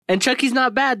And Chucky's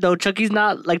not bad though. Chucky's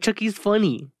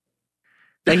funny.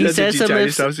 Like he That's says what you some try lips.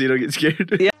 yourself so you don't get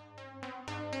scared. Yeah.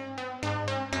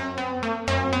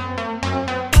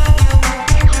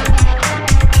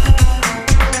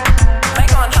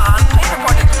 Mic on, John. Please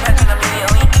report to detention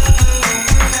immediately.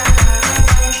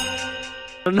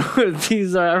 I don't know what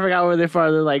these are. I forgot where they're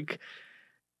from.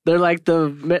 They're like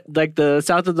the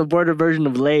south of the border version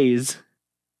of Lay's.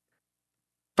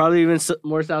 Probably even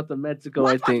more south of Mexico,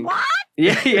 I think. What?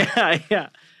 Yeah.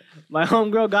 My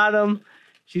homegirl got them.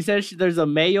 She said there's a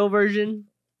mayo version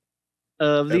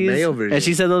of these, mayo version. and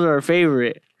she said those are her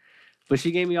favorite. But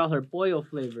she gave me all her pollo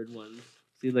flavored ones.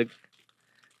 See, look,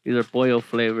 these are pollo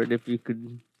flavored. If you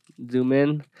could zoom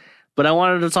in, but I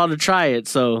wanted us all to try it,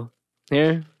 so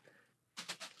here.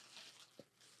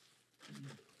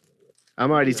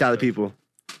 I'm already telling people.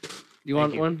 You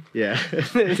want one? Yeah.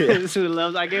 Who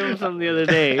loves? I gave him some the other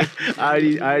day.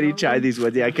 I already tried these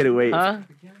ones. Yeah, I couldn't wait. Huh?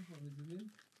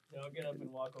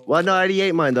 Well, no, I already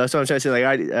ate mine though. That's what I'm trying to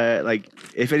say. Like,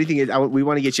 if anything, we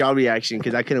want to get y'all reaction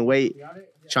because I couldn't wait.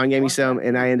 Sean gave me some,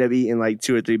 and I ended up eating like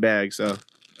 2 or 3 bags. So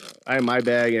I had my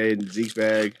bag and Zeke's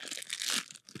bag.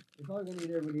 We're probably gonna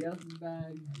eat everybody else's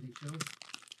bag.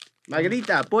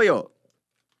 Margarita, pollo.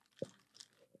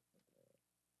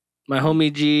 My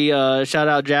homie G, shout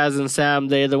out Jazz and Sam.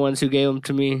 They're the ones who gave them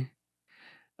to me.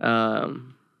 Yeah,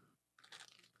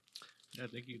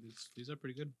 thank you. These are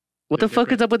pretty good. What the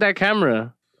fuck is up with that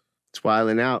camera? It's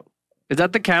wilding out. Is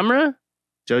that the camera?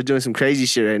 Joe's doing some crazy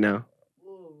shit right now.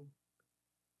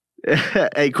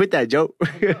 Hey, quit that, Joe.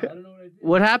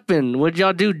 What happened? What'd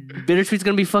y'all do? Bittersweet's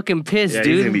gonna be fucking pissed, Yeah,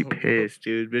 dude. he's gonna be pissed,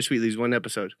 dude. Bittersweet leaves one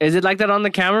episode. Is it like that on the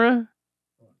camera?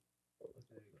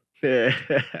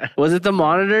 Was it the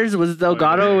monitors? Was it the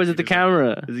Elgato or was it the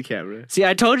camera? There's a camera. See,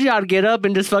 I told you I'd get up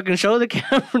and just fucking show the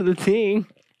camera the thing.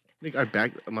 I think our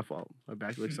back, my fault. My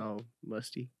back looks all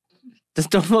musty. Just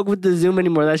don't fuck with the zoom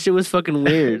anymore. That shit was fucking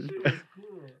weird.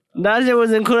 That shit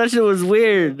wasn't cool. That shit was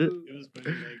weird. It was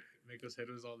funny, like, Mako's head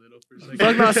was all little for a second.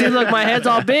 Fuck no, see, look, my head's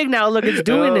all big now. Look, it's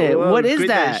doing it. whoa, What is quit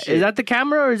that that? shit. Is that the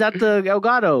camera or is that the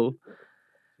Elgato?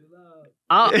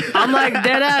 I'm like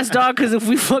dead ass, dog, because if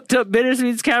we fucked up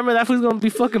Bittersweet's camera, that fool's gonna be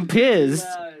fucking pissed.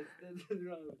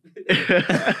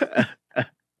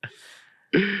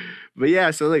 But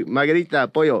yeah, so like margarita,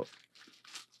 pollo.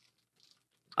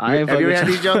 I ain't Have you ever had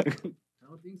fucking these, Joe? I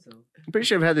don't think so. I'm pretty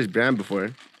sure I've had this brand before.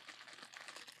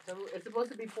 It's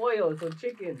supposed to be pollo, so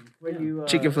chicken. When you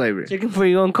Chicken flavor. chicken for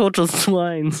your own cultural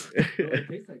swines. Like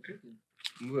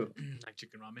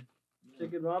chicken ramen.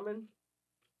 Chicken ramen.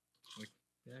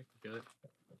 Yeah, I can feel it.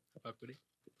 Fuck with it.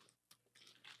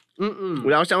 Mm-mm.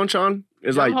 What I was telling Sean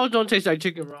is Some like hoes don't taste like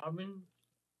chicken ramen.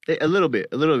 a little bit.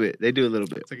 They do a little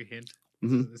bit. It's like a hint.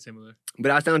 Mhm. It's similar.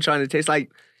 But I was telling Sean it tastes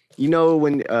like, you know,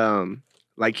 when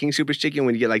like King Super's chicken,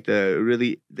 when you get like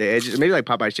the edges, maybe like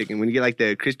Popeye's chicken, when you get like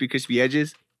the crispy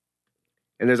edges,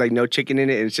 and there's like no chicken in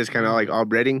it, and it's just kind of like all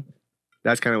breading.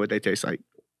 That's kind of what they taste like.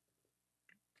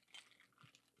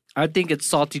 I think it's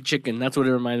salty chicken. That's what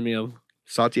it reminds me of.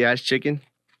 Salty ass chicken.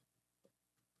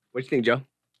 What you think, Joe?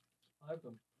 I like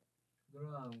them.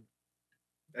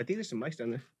 I think there's some mice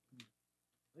down there.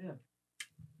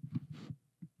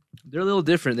 They're a little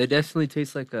different. They definitely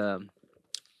taste like a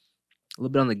little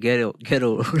bit on the ghetto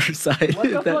side. What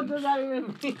the fuck does that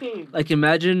even mean? Like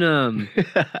imagine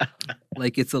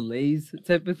like it's a Lay's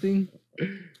type of thing,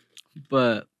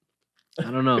 but I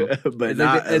don't know. But It's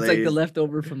not like, it's like the Lay's.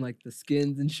 leftover from like the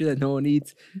skins and shit that no one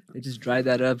eats. They just dried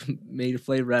that up, made a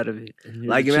flavor out of it. and here's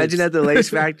Like the imagine chips. at the Lay's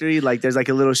factory, like there's like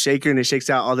a little shaker and it shakes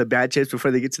out all the bad chips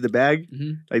before they get to the bag.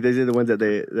 Mhm. Like those are the ones that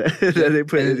they that they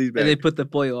put in these and they bags, put the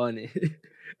pollo on it.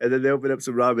 and then they open up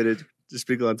some ramen and just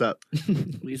sprinkle on top.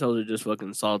 These hoes are just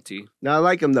fucking salty. No, I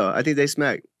like them though. I think they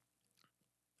smack.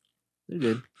 They're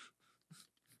good.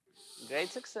 Great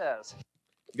success.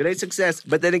 Great success,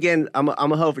 but then again, I'm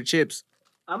a hoe for chips.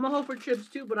 I'm a hoe for chips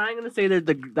too, but I ain't gonna say they're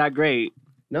that great.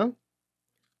 No,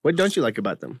 what don't you like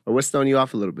about them, or what's throwing you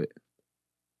off a little bit?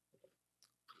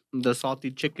 The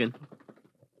salty chicken.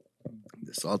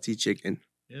 The salty chicken.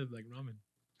 Yeah, like ramen.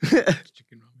 Yo, It's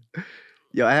chicken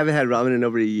ramen. I haven't had ramen in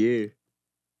over a year.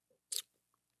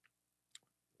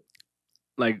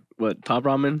 Like what? Top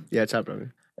ramen? Yeah, top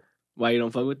ramen. Why you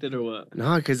don't fuck with it or what?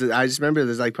 No, because I just remember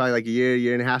there's like probably like a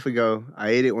year and a half ago, I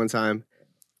ate it one time.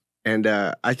 And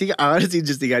I honestly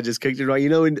just think I just cooked it wrong. You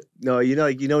know when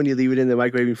when you leave it in the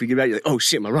microwave and forget about it, you're like, oh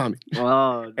shit, my ramen.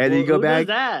 Oh, And then you go who does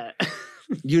back. that?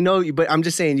 You know, but I'm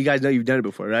just saying, you guys know you've done it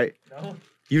before, right? No.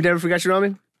 You've never forgot your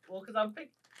ramen? Well, because I'm picky.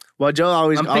 Well, Joe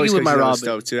always I'm always picky with cooks my it on the ramen.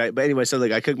 stove too, right? But anyway, so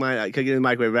like I cooked it in the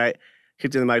microwave, right?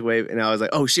 Cooked it in the microwave, and I was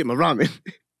like, oh shit, my ramen.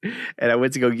 And I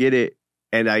went to go get it,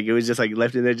 and like it was just like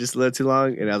left in there just a little too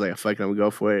long, and I was like, "Fuck, it, I'm gonna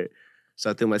go for it." So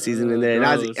I threw my seasoning in there,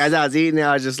 and gross. as I was eating it,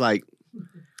 I was just like,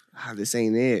 "This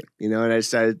ain't it," And I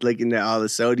started looking at all the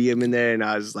sodium in there, and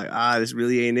I was just like, "This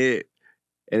really ain't it,"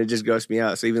 and it just grossed me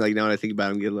out. So even like now when I think about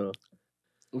it, I'm getting a little.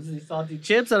 It's these salty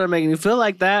chips that are making you feel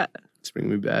like that. It's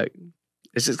bringing me back.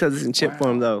 It's just because it's in chip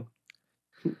form, though.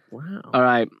 Wow. All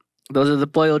right, those are the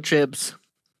pollo chips.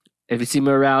 If you see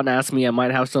me around, ask me. I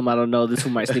might have some. I don't know. This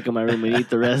one might sneak in my room and eat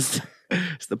the rest.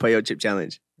 It's the pollo chip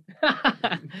challenge.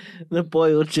 The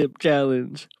pollo chip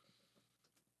challenge.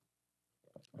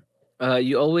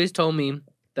 You always told me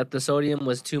that the sodium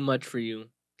was too much for you,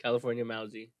 California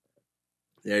Mousy.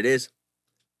 There it is.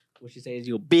 What she saying is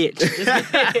you a bitch.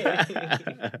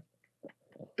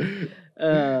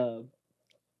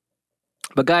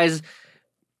 But guys,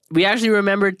 we actually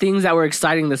remembered things that were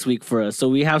exciting this week for us. So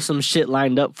we have some shit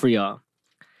lined up for y'all.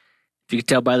 If you can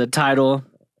tell by the title,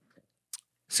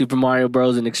 Super Mario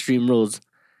Bros. And Extreme Rules.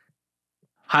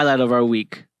 Highlight of our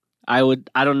week. I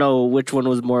don't know which one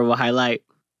was more of a highlight.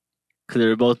 Because they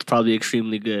were both probably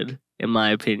extremely good, in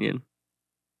my opinion.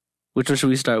 Which one should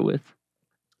we start with?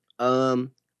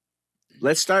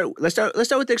 Let's start with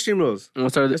the Extreme Rules. We'll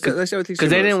start with Let's start with the because Extreme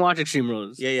they Rules. didn't watch Extreme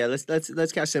Rules. Yeah.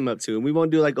 Let's catch them up too. And we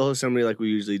won't do like a whole summary like we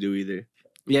usually do either.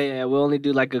 Yeah. We'll only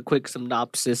do like a quick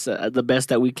synopsis, the best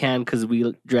that we can, because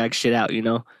we drag shit out, you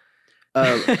know.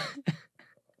 Can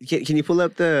you pull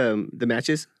up the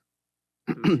matches?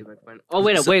 Oh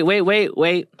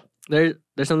wait!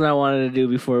 There's something I wanted to do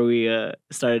before we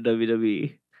started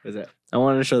WWE. What's that? I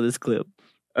wanted to show this clip.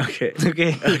 Okay.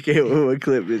 Okay. Okay. What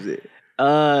clip is it?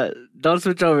 Don't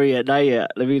switch over yet. Not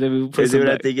yet. Let me put Is it some what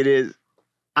I back. think it is?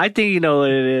 I think you know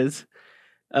what it is.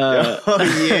 Oh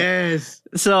yes.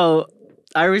 So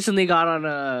I recently got on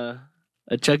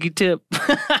a Chucky tip.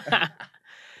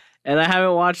 And I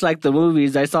haven't watched like the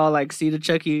movies. I saw like See the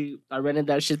Chucky. I rented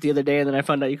that shit the other day, and then I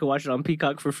found out you could watch it on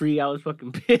Peacock for free. I was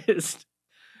fucking pissed.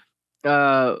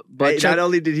 But Hey, not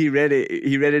only did he read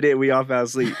it, and we all fell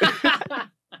asleep.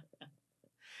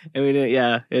 and we didn't.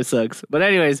 Yeah, it sucks. But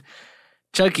anyways,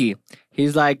 Chucky.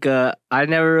 He's like, I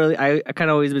kind of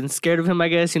always been scared of him. I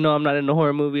guess you know I'm not into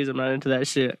horror movies. I'm not into that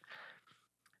shit.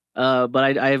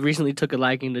 But I recently took a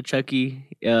liking to Chucky.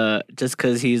 Just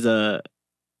because he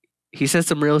says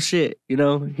some real shit. You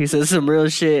know, he says some real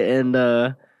shit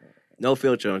and. No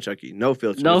filter on Chucky. No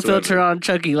filter. No whatsoever. filter on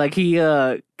Chucky. Like he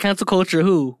cancel culture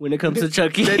who when it comes to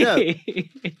Chucky. Straight up.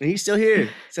 And he's still here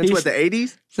since He's- what, the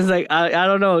 80s? Since like I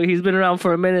don't know. He's been around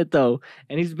for a minute though.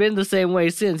 And he's been the same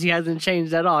way since. He hasn't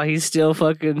changed at all. He's still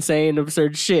fucking saying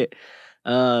absurd shit.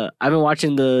 I've been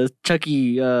watching the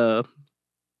Chucky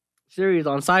series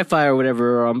on Sci-Fi or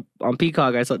whatever or on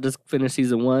Peacock. I just finished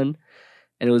season 1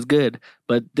 and it was good.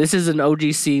 But this is an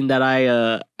OG scene that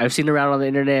I've seen around on the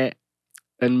internet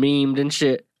and memed and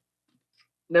shit.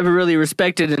 Never really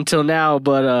respected until now,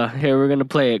 but here we're gonna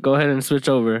play it. Go ahead and switch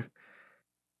over.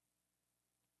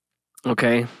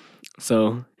 Okay,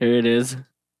 so here it is.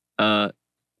 Let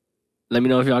me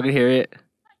know if y'all can hear it.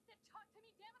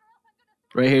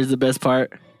 Right here's the best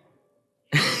part.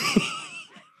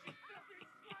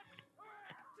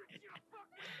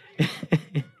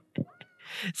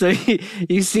 So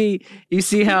you see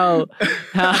how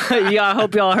yeah, I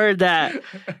hope y'all heard that.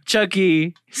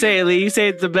 Chucky, say it, Lee. You say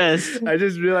it the best. I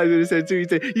just realized what he said too. He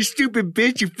said, "You stupid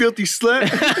bitch, you filthy slut."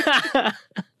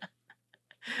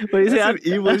 What he That's say? some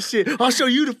evil shit. I'll show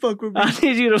you to fuck with me. I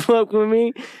need you to fuck with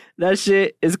me. That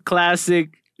shit is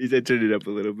classic. He said, "Turn it up a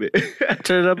little bit."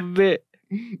 Turn it up a bit.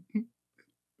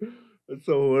 That's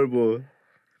so horrible.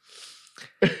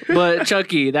 But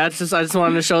Chucky, I just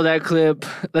wanted to show that clip.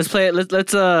 Let's play it. Let's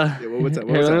Yeah, what's up?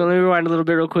 here, What's let up? me rewind a little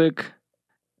bit real quick.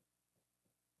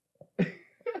 All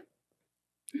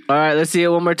right, let's see it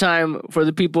one more time for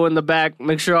the people in the back.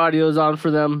 Make sure audio is on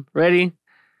for them. Ready?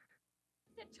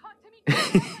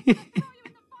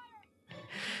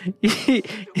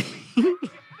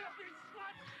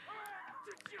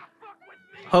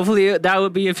 Hopefully that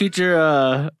would be a future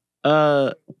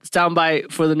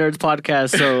soundbite for the Nerds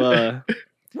podcast. So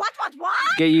What?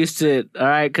 get used to it, all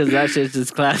right? Because that shit's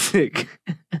just classic.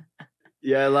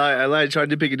 Yeah, I lied.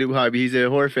 Tried to pick a new hobby. He's a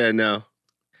horror fan now.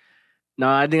 No,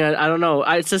 I think I don't know.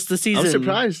 It's just the season. I'm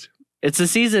surprised. It's the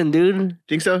season, dude.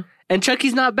 Think so? And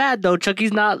Chucky's not bad though.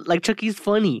 Chucky's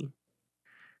funny.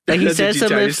 Like he That's what says you some.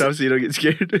 try yourself so you don't get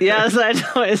scared. Yeah,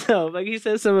 I know. Like he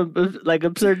says some like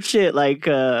absurd shit. Like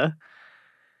Come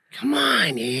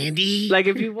on, Andy. like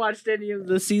if you watched any of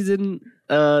the season,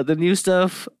 the new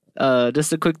stuff.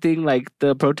 Just a quick thing. Like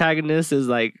the protagonist is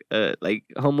like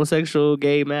homosexual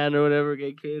gay man or whatever,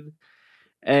 gay kid.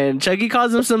 And Chucky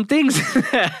calls him some things.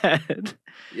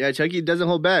 Yeah, Chucky doesn't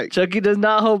hold back. Chucky does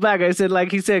not hold back. I said,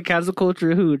 like he said, cancel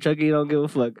culture. Who? Chucky don't give a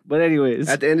fuck. But anyways,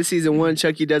 At the end of season 1,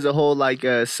 Chucky does a whole like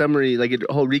summary, like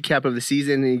a whole recap of the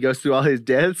season, and he goes through all his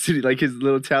deaths, and like his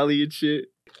little tally and shit.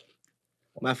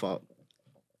 My fault.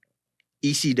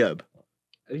 EC Dub.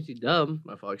 is he dumb?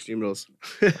 My fault. Extreme Rules.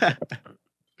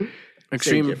 Extreme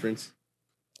Same difference.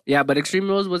 Yeah, but Extreme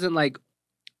Rules wasn't like,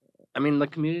 I mean, the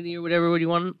community or whatever. What do you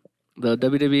want? The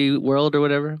WWE World or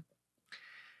whatever.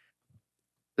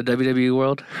 The WWE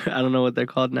World. I don't know what they're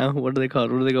called now. What are they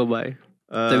called? What do they go by?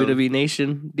 WWE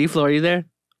Nation. D-Flow, are you there?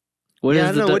 What yeah, is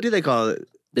I don't know. What do they call it?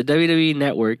 the WWE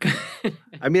Network?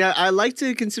 I mean, I like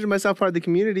to consider myself part of the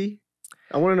community.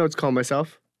 I want to know what to call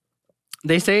myself.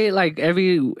 They say like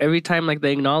every time like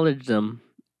they acknowledge them,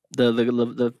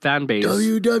 the fan base.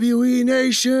 WWE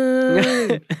Nation.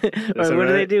 Or what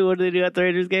do they do? What do they do at the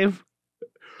Raiders game?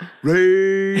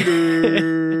 Raiders.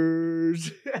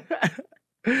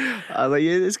 I was like,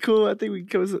 yeah, it's cool. I think we can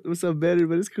come with something better,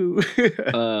 but it's cool. Is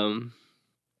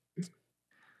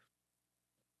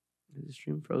the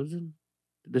stream frozen?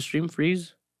 Did the stream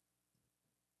freeze?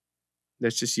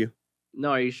 That's just you.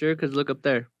 No, are you sure? Because look up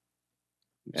there.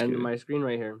 Just And kidding. my screen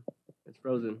right here. It's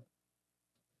frozen.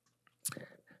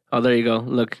 Oh, there you go.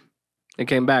 Look. It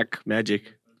came back.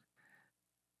 Magic.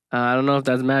 I don't know if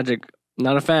that's magic.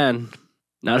 Not a fan.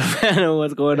 Not a fan of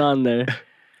what's going on there.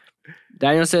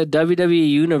 Daniel said WWE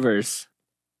Universe.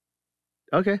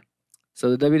 Okay.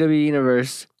 So the WWE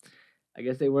Universe, I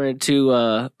guess they weren't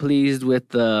too pleased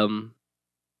with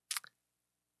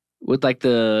like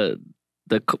the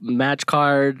match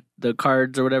card, the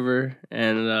cards or whatever,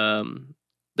 and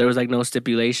there was like no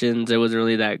stipulations. It wasn't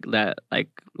really that like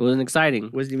it wasn't exciting.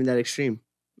 Wasn't even that extreme.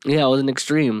 Yeah, it wasn't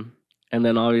extreme. And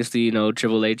then obviously, you know,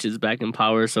 Triple H is back in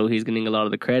power, so he's getting a lot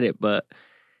of the credit. But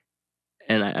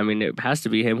and I mean, it has to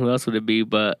be him. Who else would it be?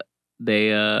 But they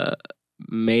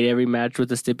made every match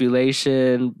with a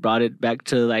stipulation, brought it back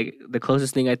to like the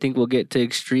closest thing I think we'll get to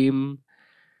extreme.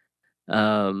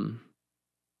 Yeah,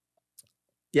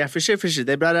 for sure, for sure.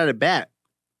 They brought out a bat.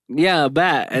 Yeah, a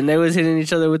bat, and they was hitting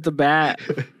each other with the bat.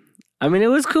 I mean, it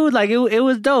was cool. Like it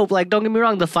was dope. Like don't get me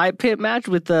wrong, the fight pit match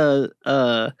with the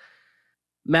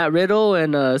Matt Riddle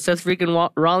and Seth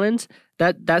freaking Rollins.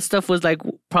 That stuff was like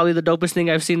probably the dopest thing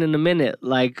I've seen in a minute.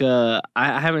 Like I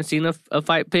haven't seen a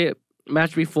fight pit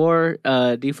match before.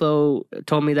 D-Flow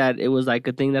told me that it was like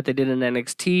a thing that they did in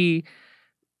NXT.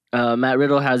 Matt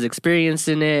Riddle has experience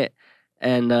in it,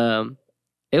 and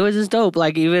it was just dope.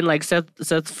 Like even like Seth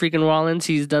freaking Rollins,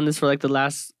 he's done this for like the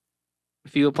last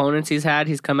few opponents he's had.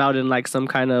 He's come out in like some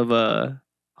kind of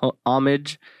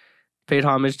homage, paid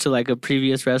homage to like a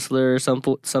previous wrestler or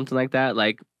something like that.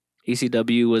 Like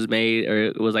ECW was made or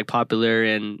it was like popular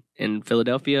in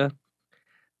Philadelphia,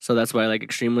 so that's why like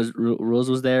Extreme Rules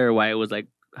was there, or why it was like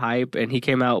hype. And he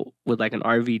came out with like an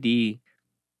RVD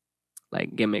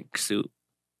like gimmick suit,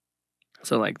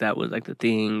 so like that was like the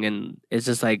thing. And it's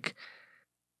just like,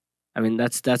 I mean,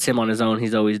 that's him on his own.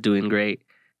 He's always doing great.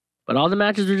 But all the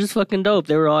matches were just fucking dope.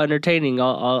 They were all entertaining.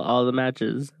 All the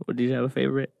matches. What, did you have a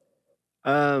favorite?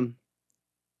 No,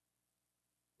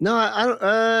 I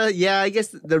don't. Yeah, I guess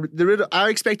the Riddle. I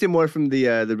expected more from the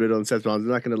Riddle and Seth Rollins.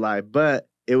 I'm not gonna lie, but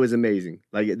it was amazing.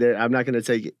 Like, I'm not gonna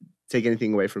take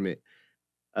anything away from it.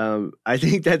 I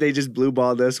think that they just blue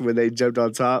balled us when they jumped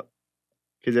on top,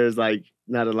 because there's like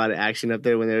not a lot of action up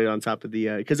there when they're on top of the.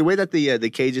 Because the way that the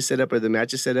cage is set up or the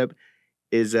match is set up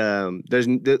is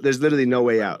there's literally no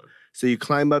way out. So you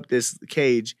climb up this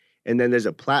cage, and then there's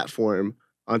a platform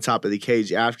on top of the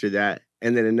cage after that,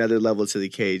 and then another level to the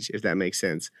cage, if that makes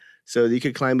sense. So you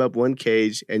could climb up one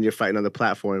cage, and you're fighting on the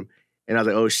platform. And I was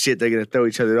like, oh shit, they're gonna throw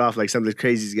each other off, like something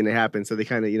crazy is gonna happen. So they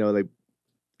kind of, like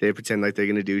they pretend like they're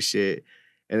gonna do shit,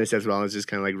 and then Seth Rollins just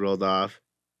kind of like rolled off.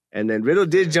 And then Riddle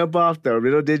did jump off though.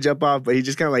 Riddle did jump off, but he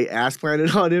just kind of like ass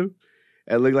planted on him.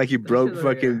 It looked like he broke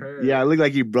fucking it looked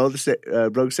like he broke Seth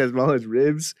Rollins'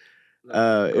 ribs.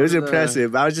 It was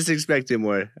impressive. I was just expecting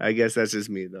more. I guess that's just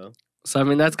me though. So I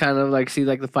mean, that's kind of like, see,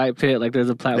 like the fight pit. Like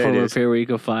there's a platform up here where you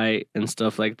can fight and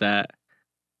stuff like that.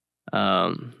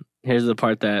 Here's the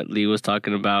part that Lee was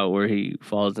talking about where he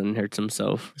falls and hurts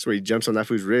himself. That's where he jumps on that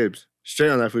fool's ribs,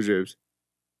 straight on that fool's ribs.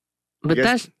 But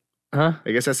that's I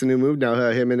guess that's the new move now.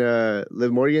 Him and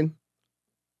Liv Morgan.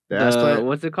 The ass plant.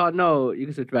 What's it called? No, you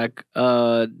can switch back.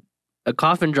 A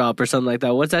coffin drop or something like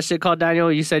that. What's that shit called,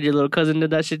 Daniel? You said your little cousin did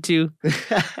that shit too.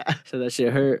 So that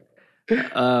shit hurt.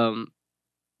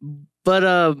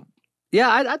 But yeah,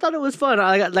 I thought it was fun.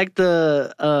 I got like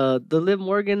the Liv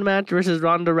Morgan match versus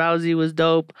Ronda Rousey was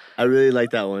dope. I really like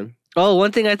that one. Oh,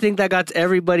 one thing I think that got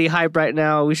everybody hype right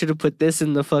now. We should have put this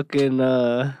in the fucking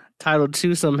title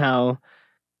too somehow.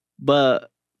 But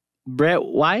Brett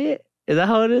Wyatt. Is that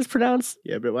how it is pronounced?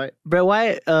 Yeah, Bret Wyatt. Bret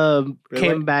Wyatt came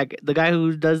Wyatt? back. The guy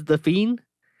who does the Fiend,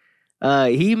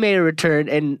 he made a return,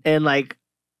 and like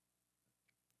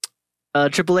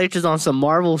Triple H is on some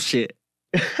Marvel shit.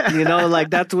 You know, like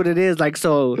that's what it is. Like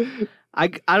so, I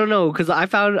don't know because I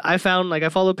found like I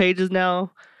follow pages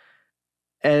now,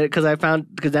 and because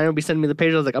Daniel will be sending me the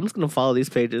page. I was like, I'm just gonna follow these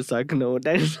pages so I can know what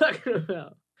Daniel's talking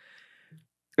about.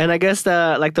 And I guess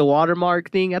the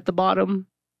watermark thing at the bottom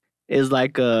is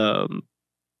like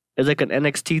it's like an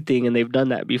NXT thing, and they've done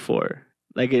that before.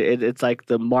 Like it's like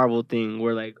the Marvel thing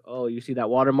where like, oh, you see that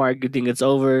watermark, you think it's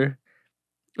over,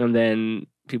 and then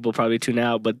people probably tune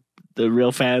out, but the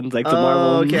real fans like the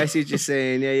Marvel. Okay, I see what you're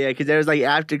saying. Yeah, because there was like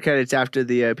after credits after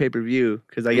the pay-per-view.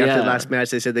 Because like after the last match,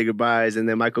 they said their goodbyes, and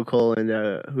then Michael Cole and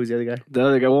who's the other guy? The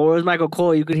other guy. Well, where was Michael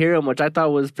Cole? You could hear him, which I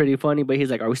thought was pretty funny. But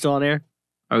he's like, "Are we still on air?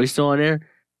 Are we still on air?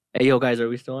 Hey, yo, guys, are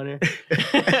we still on air?"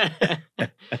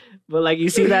 But like, you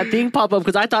see that thing pop up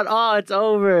because I thought, "Oh, it's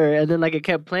over," and then like it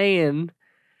kept playing,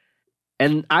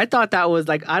 and I thought that was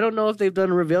like, I don't know if they've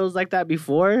done reveals like that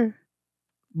before,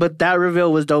 but that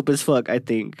reveal was dope as fuck. I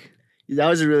think. That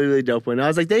was a really, really dope one. I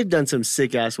was like, they've done some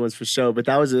sick ass ones for sure, but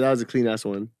that was a clean ass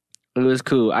one. It was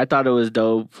cool. I thought it was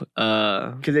dope.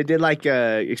 Because they did like,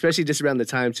 especially just around the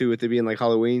time too, with it being like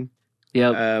Halloween.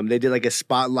 Yeah. They did like a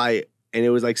spotlight, and it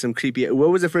was like some creepy.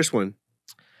 What was the first one?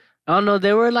 I don't know.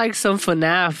 There were like some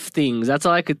FNAF things. That's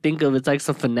all I could think of. It's like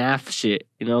some FNAF shit.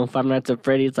 You know, Five Nights at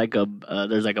Freddy. It's like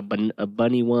there's like a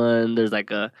bunny one. There's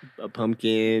like a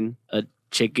pumpkin, a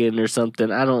chicken or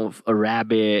something. A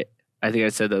rabbit. I think I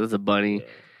said that was a bunny.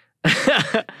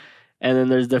 And then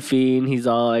there's the Fiend. He's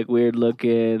all like weird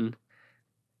looking.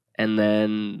 And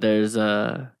then there's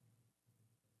a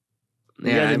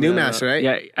new mask, right?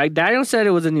 Yeah, Daniel said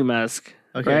it was a new mask.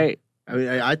 Okay. Right? I mean,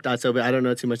 I thought so, but I don't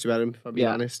know too much about him, if I'll be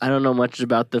honest. I don't know much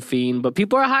about the Fiend, but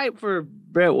people are hyped for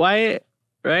Bret Wyatt,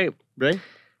 right? Bray?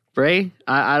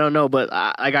 I don't know, but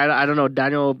I don't know.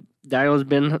 Daniel's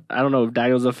been. I don't know if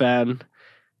Daniel's a fan.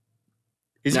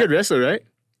 He's a good wrestler, right?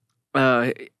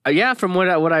 Yeah. From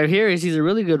what I hear, is he's a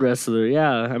really good wrestler. Yeah.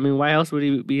 I mean, why else would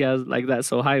he be as like that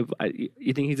so hype?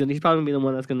 You think he's probably gonna be the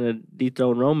one that's gonna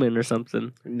dethrone Roman or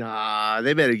something? Nah,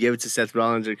 they better give it to Seth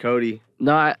Rollins or Cody.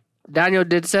 No, Daniel,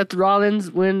 did Seth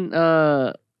Rollins win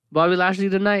Bobby Lashley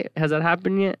tonight? Has that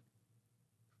happened yet?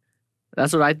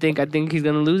 That's what I think. I think he's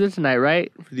gonna lose it tonight,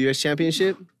 right? For the U.S.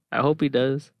 Championship? I hope he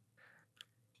does.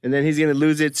 And then he's gonna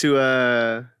lose it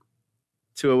to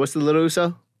what's the little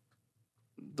Uso?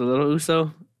 The little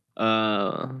Uso?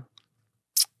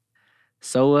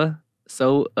 Soa?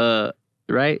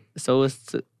 Right?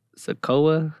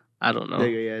 Sokoa? I don't know. There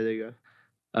you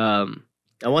go.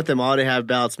 I want them all to have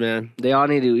belts, man. They all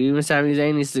need to. Even Sami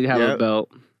Zayn needs to have a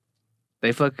belt.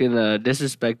 They fucking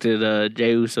disrespected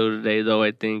Jey Uso today, though,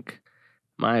 I think.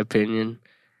 My opinion.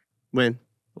 When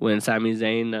Sami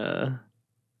Zayn...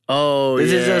 Oh,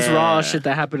 this is just raw shit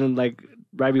that happened like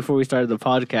right before we started the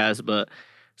podcast, but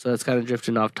so that's kind of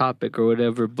drifting off topic or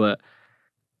whatever. But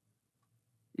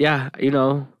yeah, you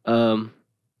know, I'm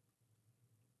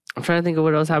trying to think of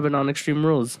what else happened on Extreme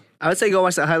Rules. I would say go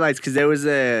watch the highlights because there's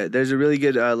a really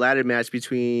good ladder match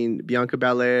between Bianca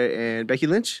Belair and Becky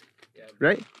Lynch,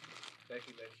 right?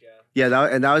 Becky Lynch, yeah.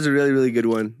 Yeah, that was a really, really good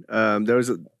one.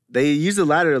 They used the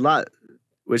ladder a lot,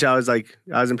 which I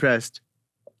was impressed.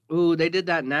 Ooh, they did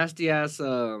that nasty ass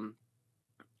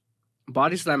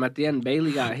body slam at the end.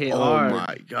 Bailey got hit hard. Oh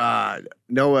my god!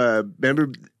 No,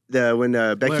 remember when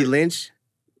Becky Lynch,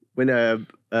 when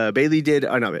Bailey did?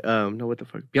 Oh no, what the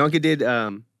fuck? Bianca did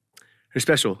her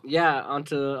special. Yeah,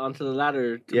 onto the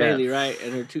ladder to Bailey, right?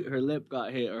 And her lip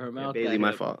got hit or her mouth. Bailey,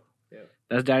 my fault. Yeah.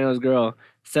 That's Daniel's girl.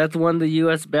 Seth won the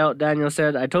U.S. belt. Daniel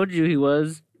said, "I told you he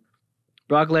was."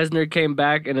 Brock Lesnar came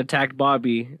back and attacked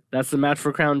Bobby. That's the match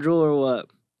for Crown Jewel or what?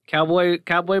 Cowboy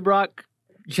Brock?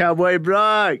 Cowboy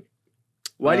Brock.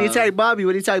 Why do you attack Bobby?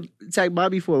 What did he attack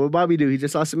Bobby for? What did Bobby do? He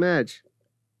just lost a match.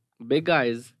 Big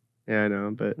guys. Yeah, I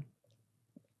know, but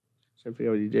I forget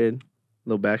what he did. A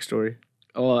little backstory.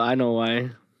 Oh, I know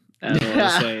why. I don't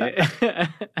want to say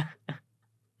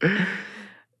it.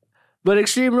 But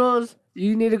Extreme Rules,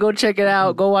 you need to go check it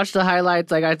out. Go watch the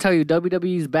highlights. Like I tell you,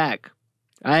 WWE's back.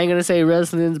 I ain't gonna say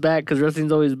wrestling's back because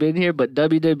wrestling's always been here, but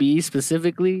WWE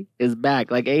specifically is back.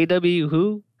 Like AEW,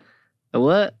 who?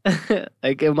 What?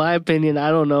 Like in my opinion, I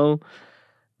don't know.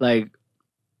 Like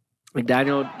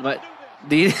Daniel, but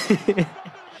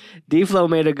D-Flow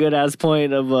made a good ass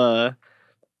point of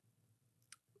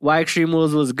why Extreme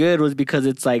Rules was good was because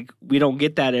it's like we don't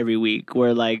get that every week.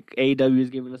 Where like AEW is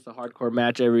giving us a hardcore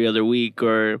match every other week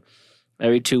or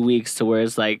every 2 weeks, to where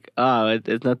it's like, oh,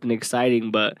 it's nothing exciting,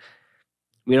 but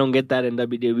We don't get that in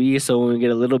WWE, so when we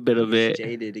get a little bit of it.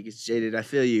 It gets jaded. I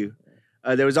feel you.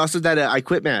 There was also that I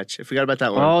Quit match. I forgot about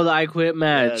that one. Oh, the I Quit Yeah,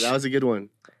 match. that was a good one.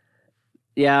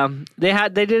 Yeah, they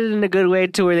did it in a good way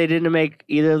to where they didn't make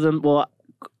either of them. Well,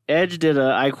 Edge did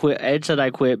a I Quit. Edge said I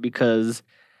quit because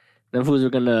them fools were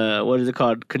gonna, what is it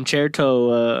called,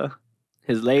 concerto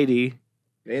his lady.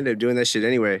 They ended up doing that shit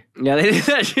anyway. Yeah, they did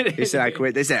that shit. They said I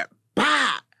quit. They said,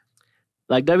 bah!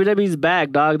 Like WWE's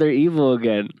back, dog. They're evil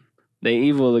again. They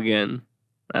evil again.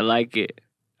 I like it.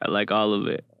 I like all of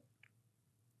it.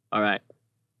 All right.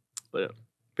 But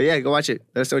yeah, go watch it.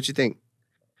 Let us know what you think.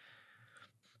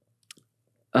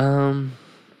 Then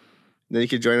you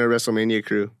can join our WrestleMania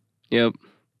crew. Yep.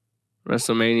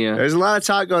 WrestleMania. There's a lot of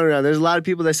talk going around. There's a lot of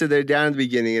people that said they're down at the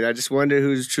beginning, and I just wonder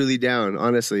who's truly down,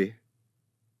 honestly.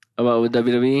 About with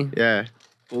WWE? Yeah.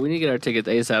 Well, we need to get our tickets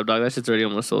ASAP, dog. That shit's already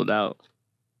almost sold out.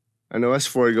 I know us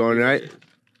four going, right?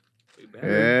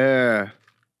 Yeah.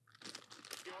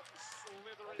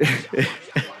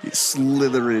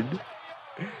 Slytherin.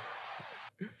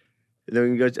 And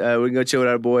then we can go chill with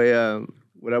our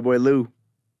boy Lou.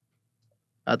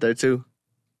 Out there too.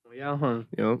 Yeah, huh?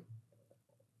 You know.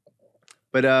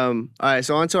 But all right,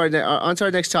 so on to our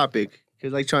next topic.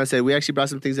 Because like Tron said, we actually brought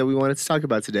some things that we wanted to talk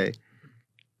about today.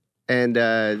 And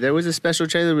there was a special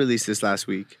trailer released this last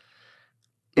week.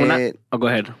 Well, go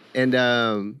ahead. And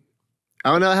I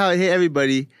don't know how it hit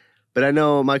everybody, but I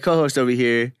know my co-host over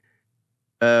here.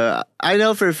 I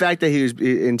know for a fact that he was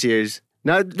in tears.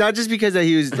 Not just because that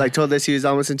he was like told us he was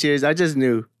almost in tears. I just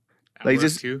knew. At Like, work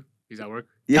just- too. He's at work.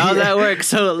 How does that work?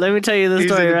 So let me tell you the He's in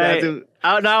story, the right? bathroom.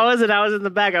 Oh, no, I wasn't. I was in the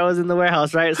back. I was in the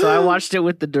warehouse, right? So I watched it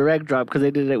with the direct drop because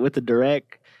they did it with the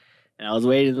direct. And I was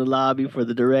waiting in the lobby for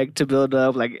the direct to build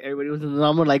up. Like, everybody was in the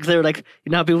normal. Like, they were like,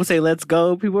 you know how people say, let's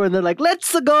go? People were in there like,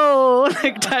 let's go.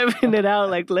 Like, typing it out,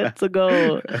 like, let's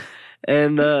go.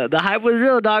 And the hype was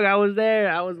real, dog. I was there.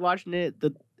 I was watching it.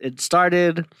 It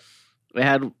started. It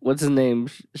had, what's his name?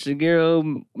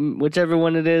 Shigeru, whichever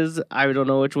one it is. I don't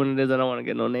know which one it is. I don't want to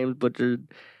get no names butchered.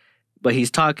 But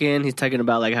he's talking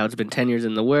about like how it's been 10 years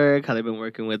in the work, how they've been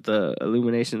working with the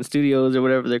Illumination Studios or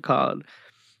whatever they're called.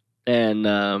 And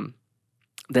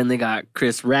then they got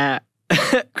Chris Rat,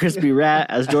 Crispy Rat,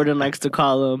 as Jordan likes to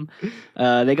call him.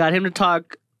 They got him to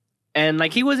talk. And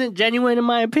like he wasn't genuine in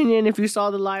my opinion. If you saw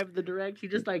the direct, he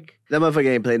just like That motherfucker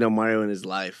ain't played no Mario in his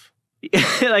life.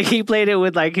 like he played it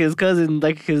with like his cousin,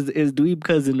 like his dweeb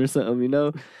cousin or something, you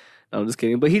know? No, I'm just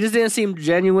kidding. But he just didn't seem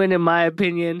genuine in my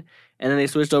opinion. And then they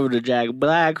switched over to Jack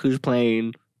Black, who's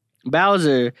playing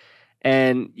Bowser,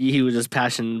 and he was just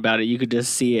passionate about it. You could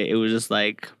just see it. It was just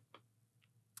like,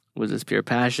 was this pure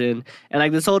passion? And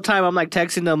like this whole time, I'm like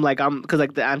texting them, like because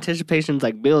like the anticipation's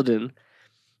like building,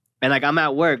 and like I'm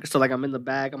at work, so like I'm in the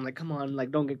back. I'm like, come on, like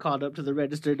don't get called up to the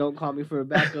register. Don't call me for a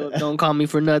backup. Don't call me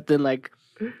for nothing. Like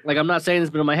I'm not saying this,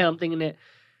 but in my head I'm thinking it,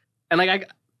 and like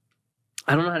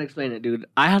I don't know how to explain it, dude.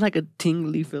 I had like a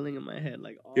tingly feeling in my head,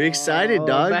 like You're excited, all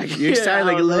dog. back You're here. excited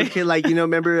like I a was little kid. Like, you know,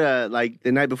 remember like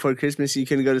the night before Christmas, you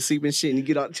couldn't go to sleep and shit, and you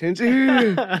get all tense.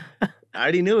 I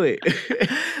already knew it.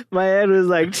 My head was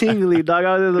like tingly, dog.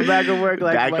 I was in the back of work,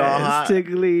 like Back my all head's hot.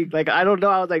 tingly. Like I don't know.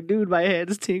 I was like, dude, my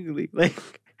head's tingly. Like,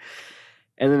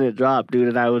 and then it dropped, dude.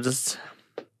 And I was just,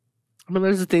 I mean,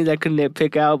 there's the things I couldn't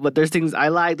nitpick out, but there's things I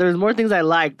like. There's more things I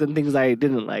liked than things I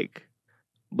didn't like.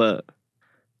 But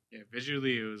Yeah,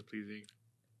 visually it was pleasing,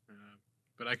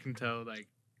 but I can tell like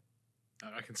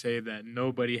I can say that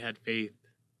nobody had faith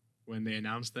when they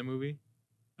announced that movie.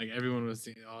 Like everyone was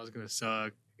thinking, "Oh, it's gonna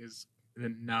suck." And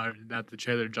then now that the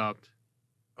trailer dropped,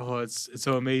 oh, it's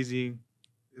so amazing,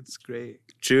 it's great.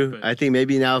 True. But- I think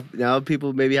maybe now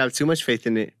people maybe have too much faith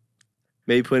in it.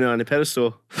 Maybe putting it on a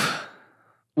pedestal.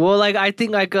 well, like I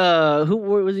think like who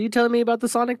was you telling me about the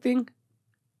Sonic thing?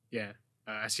 Yeah,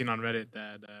 I seen on Reddit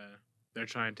that they're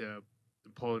trying to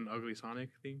pull an ugly Sonic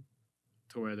thing,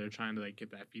 to where they're trying to like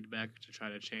get that feedback to try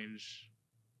to change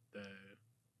the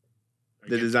or The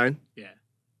get- design. Yeah,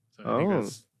 so I think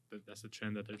Oh. that's the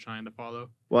trend that they're trying to follow.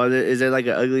 Well, is there like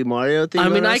an ugly Mario thing? I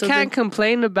mean, going on or I something? can't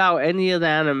complain about any of the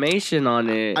animation on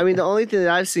it. I mean, the only thing that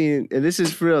I've seen, and this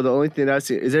is for real, the only thing that I've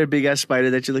seen, is there a big ass spider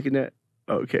that you're looking at?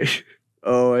 Oh, okay.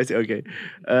 Oh, I see. Okay.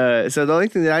 So the only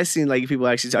thing that I've seen, like people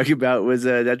actually talking about, was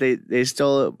that they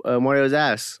stole Mario's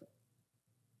ass.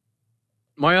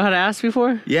 Mario had asked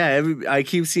before. Yeah, I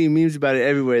keep seeing memes about it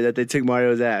everywhere that they took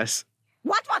Mario's ass.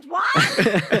 What?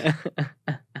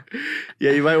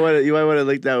 Yeah, you might want to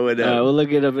look that one up. We'll look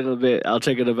it up in a bit. I'll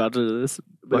check it up after this.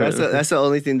 But that's the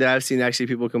only thing that I've seen actually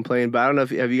people complain. But I don't know if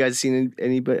have you guys seen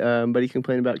anybody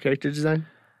complain about character design?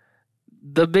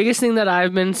 The biggest thing that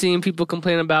I've been seeing people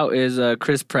complain about is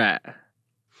Chris Pratt.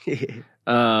 Chris,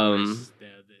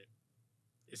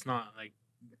 it's not like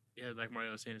like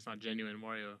Mario was saying, it's not genuine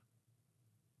Mario.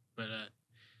 But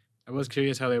I was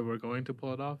curious how they were going to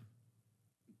pull it off.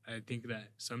 I think that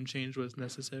some change was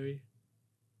necessary.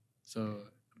 So,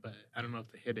 but I don't know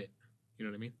if they hit it. You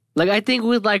know what I mean? Like, I think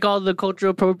with like all the cultural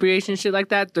appropriation shit like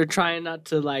that, they're trying not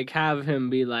to like have him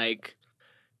be like,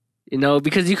 you know,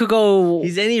 because you could go.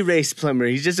 He's any race plumber.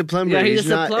 He's just a plumber. Yeah, he's he's just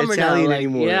not a plumber Italian now. Like,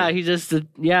 anymore. yeah, he just a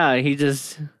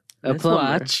Let's plumber.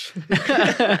 watch.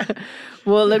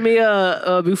 Well, let me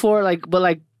before like, but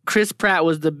like Chris Pratt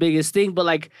was the biggest thing, but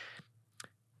like.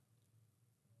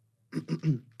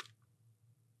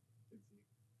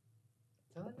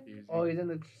 Oh, he's in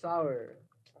the shower.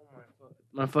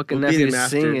 My fucking We'll beat him nephew's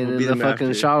after. singing We'll in beat the him fucking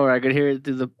after. shower. I could hear it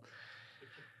through the.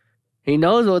 He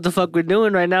knows what the fuck we're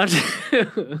doing right now.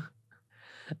 Too.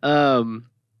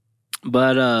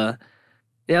 But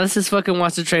yeah, let's just fucking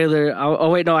watch the trailer. Oh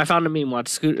wait, no, I found a meme. Watch,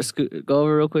 scoot, go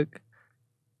over real quick.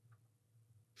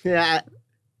 Yeah.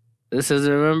 This says,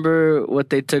 remember what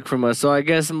they took from us. So I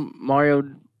guess Mario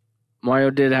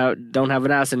don't have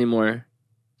an ass anymore.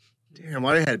 Damn,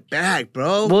 Mario had back,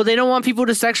 bro. Well, they don't want people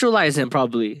to sexualize him,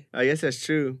 probably. I guess that's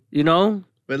true. You know,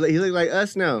 But he look like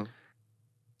us now.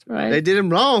 right? They did him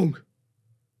wrong.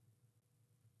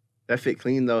 That fit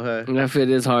clean though, huh? That fit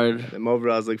is hard. Them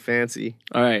overalls look fancy.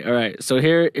 All right. So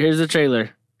here's the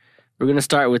trailer. We're gonna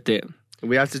start with it.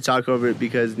 We have to talk over it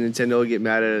because Nintendo will get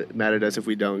mad at us if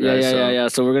we don't. Yeah, guys, yeah.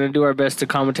 So we're gonna do our best to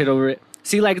commentate over it.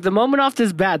 See, like the moment off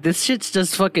this bat, this shit's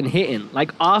just fucking hitting.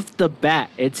 Like off the bat,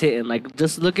 it's hitting. Like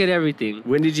just look at everything.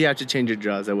 When did you have to change your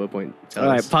draws? At what point? Tell All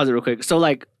right, us. pause it real quick. So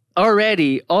like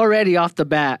already off the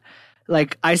bat,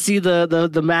 like I see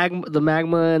the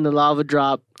magma and the lava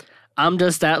drop. I'm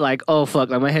just at like, oh fuck,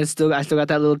 like I still got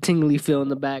that little tingly feel in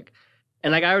the back.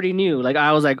 And like I already knew. Like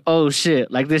I was like, oh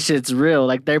shit, like this shit's real.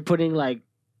 Like they're putting like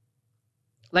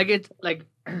it's like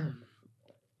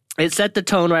it set the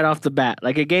tone right off the bat.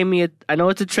 Like it gave me I know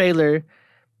it's a trailer,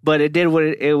 but it did what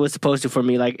it was supposed to for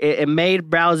me. Like it made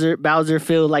Bowser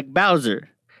feel like Bowser.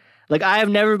 Like I have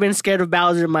never been scared of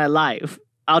Bowser in my life.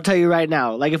 I'll tell you right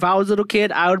now. Like if I was a little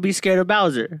kid, I would be scared of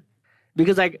Bowser.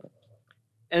 Because like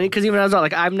because even when I was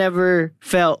like I've never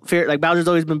felt fear. Like Bowser's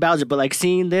always been Bowser, but like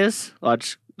seeing this,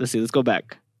 watch. Let's see. Let's go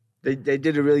back. They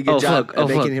did a really good job at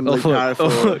making him look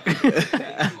powerful.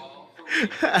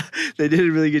 They did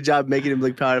a really good job making him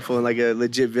look powerful and like a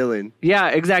legit villain. Yeah,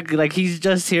 exactly. Like he's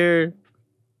just here.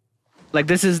 Like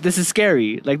this is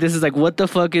scary. Like this is like what the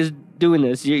fuck is doing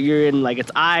this? You're in like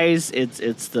its eyes.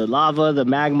 It's the lava, the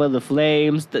magma, the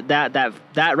flames.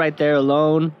 That right there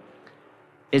alone.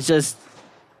 It's just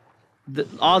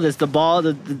all this. The ball,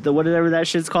 the whatever that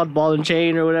shit's called, ball and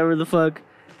chain or whatever the fuck.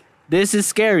 This is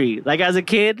scary. Like as a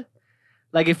kid,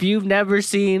 like if you've never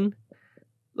seen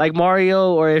like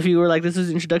Mario, or if you were like this is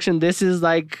introduction, this is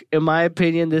like, in my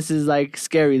opinion, this is like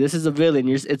scary. This is a villain.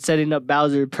 It's setting up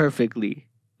Bowser perfectly.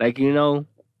 Like, you know,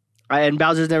 and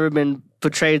Bowser's never been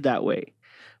portrayed that way.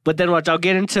 But then watch, I'll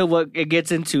get into what it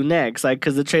gets into next. Like,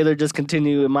 because the trailer just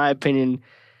continue, in my opinion.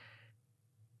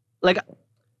 Like,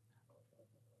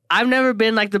 I've never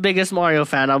been like the biggest Mario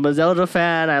fan. I'm a Zelda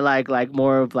fan. I like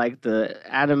more of like the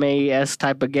anime-esque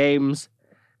type of games.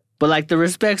 But like the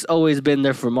respect's always been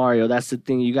there for Mario. That's the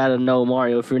thing. You gotta know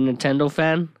Mario. If you're a Nintendo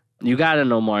fan, you gotta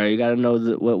know Mario. You gotta know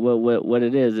what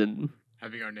it is. And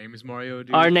Having our name is Mario,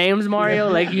 dude. our name's Mario.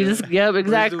 Like you just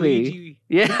exactly.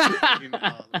 Yeah.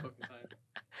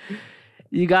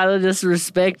 You gotta just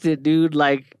respect it, dude.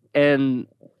 Like, and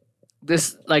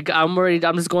this, like, I'm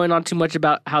just going on too much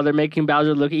about how they're making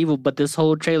Bowser look evil, but this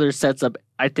whole trailer sets up,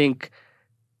 I think,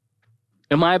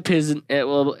 in my opinion,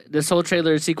 this whole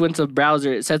trailer sequence of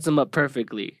Bowser, it sets him up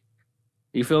perfectly.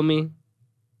 You feel me?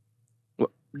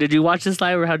 Did you watch this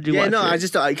live, or how did you watch it? I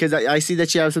just because I see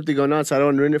that you have something going on, so I don't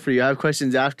want to ruin it for you. I have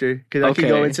questions after because I could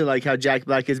go Okay. into like how Jack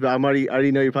Black is, but I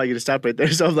already know you're probably gonna stop right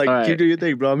there. So I'm like, All right. keep doing your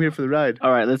thing, bro. I'm here for the ride.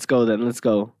 All right, let's go then. Let's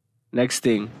go. Next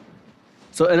thing.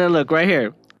 So, and then look right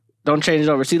here. Don't change it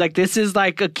over. See, like this is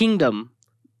like a kingdom.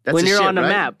 That's When a you're ship, on a right?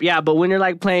 map. Yeah, but when you're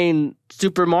like playing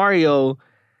Super Mario,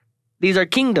 these are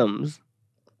kingdoms.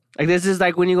 Like this is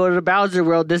like when you go to the Bowser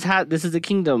world, this is a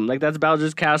kingdom. Like that's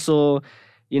Bowser's castle.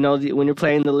 You know, when you're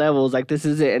playing the levels, like this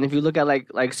is it. And if you look at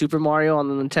like Super Mario on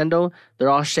the Nintendo, they're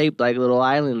all shaped like little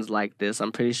islands like this.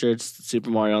 I'm pretty sure it's Super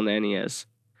Mario on the NES.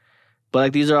 But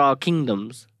like these are all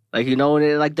kingdoms. Like, you know,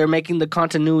 and like they're making the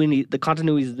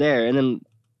continuity's there. And then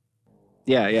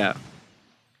yeah.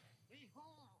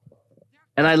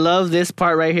 And I love this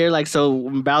part right here. Like, so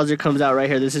when Bowser comes out right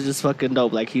here, this is just fucking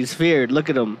dope. Like, he's feared. Look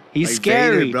at him. He's Like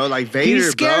scary. Vader, bro. Like Vader,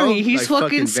 He's scary. bro. He's Like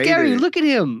fucking scary. Vader. Look at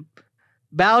him.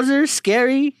 Bowser,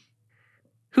 scary.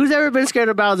 Who's ever been scared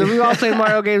of Bowser? We've all played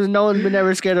Mario games. No one's been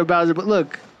ever scared of Bowser. But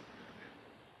look,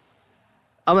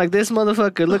 I'm like, this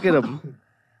motherfucker. Look at him.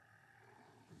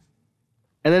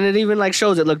 And then it even like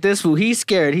shows it. Look, this fool. He's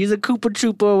scared. He's a Koopa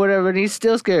Troopa or whatever, and he's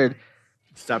still scared.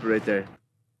 Stop it right there.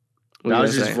 What you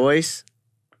Bowser's gonna say? voice.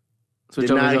 Switch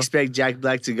Did over, not Joe. expect Jack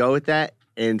Black to go with that,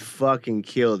 and fucking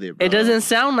killed it. Bro. It doesn't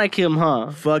sound like him,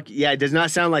 huh? Fuck yeah, it does not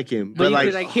sound like him. But you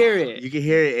could like hear it. you can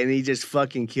hear it, and he just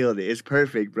fucking killed it. It's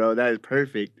perfect, bro. That is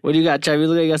perfect. What do you got, Chevy?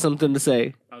 Look like you got something to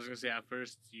say. I was gonna say at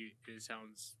first it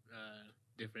sounds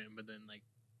different, but then like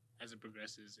as it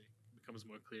progresses, it becomes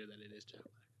more clear that it is Jack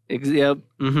Black. Yep.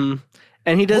 Mm-hmm.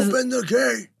 And he does Open the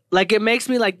gate. like it makes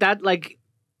me like that like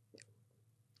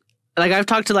I've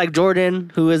talked to like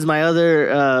Jordan, who is my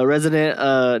other resident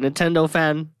Nintendo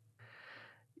fan.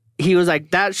 He was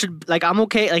like, that should like I'm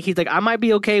okay. Like he's like, I might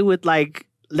be okay with like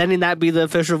letting that be the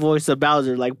official voice of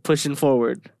Bowser, like pushing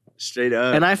forward. Straight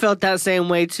up. And I felt that same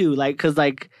way too, like because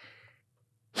like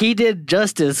he did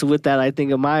justice with that. I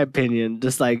think, in my opinion,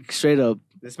 just like straight up.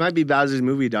 This might be Bowser's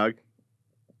movie, dog.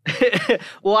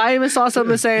 Well, I even saw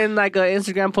something saying like an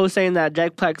Instagram post saying that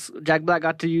Jack Black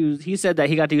got to use. He said that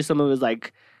he got to use some of his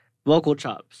like vocal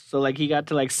chops. So like he got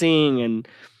to like sing, and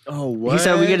Oh, what? he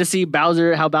said we get to see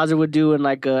Bowser, how Bowser would do, and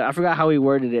like I forgot how he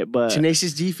worded it, but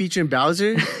Tenacious D featuring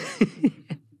Bowser.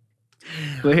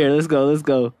 but here, let's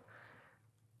go.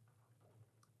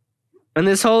 And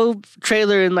this whole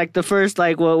trailer in like the first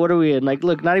like what are we in? Like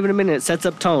look, not even a minute. It sets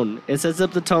up tone. It sets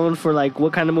up the tone for like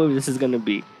what kind of movie this is gonna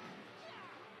be.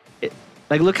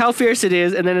 Like look how fierce it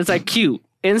is, and then it's like cute,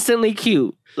 instantly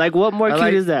cute. Like what more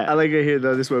cute is that? I like it here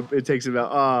though. This one it takes him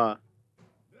out.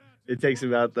 It takes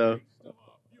him out though.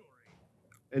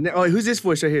 And then, who's this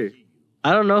voice right here?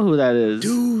 I don't know who that is.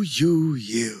 Do you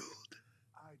yield?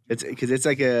 It's because it's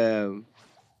like a.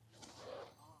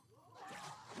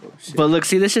 Oh, shit. But look,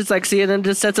 see this shit's like, see, and then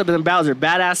just sets up, and then Bowser,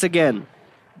 badass again,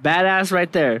 badass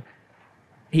right there.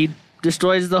 He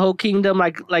destroys the whole kingdom,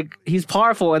 like he's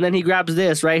powerful, and then he grabs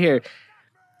this right here,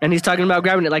 and he's talking about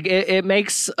grabbing it. Like it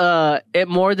makes it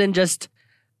more than just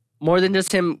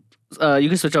him. You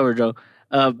can switch over, Joe.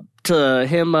 To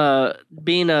him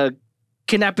being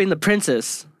kidnapping the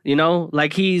princess. You know,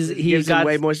 like he's Gives got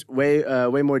him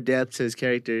way more depth to his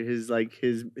character. His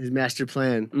master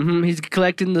plan. Mm-hmm. He's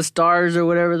collecting the stars or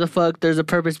whatever the fuck. There's a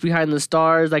purpose behind the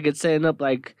stars. Like it's setting up,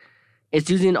 like it's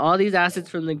using all these assets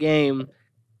from the game.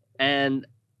 And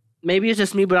maybe it's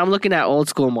just me, but I'm looking at old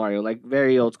school Mario, like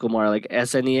very old school Mario, like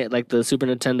SNES, like the Super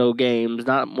Nintendo games,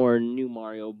 not more new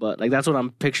Mario, but like that's what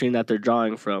I'm picturing that they're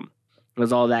drawing from. It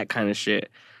was all that kind of shit.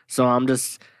 So I'm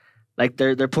just like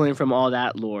they're pulling from all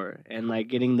that lore and like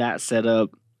getting that set up,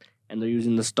 and they're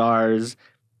using the stars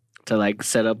to like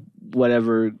set up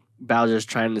whatever Bowser's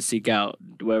trying to seek out,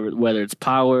 whether it's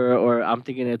power or I'm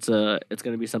thinking it's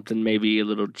gonna be something maybe a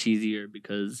little cheesier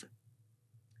because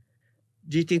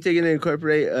Do you think they're gonna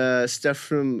incorporate stuff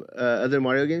from other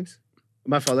Mario games?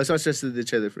 My fault. Let's watch just the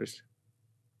trailer first.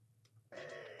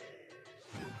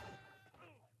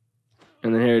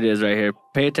 and then here it is right here.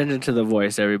 Pay attention to the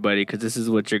voice, everybody, because this is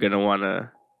what you're gonna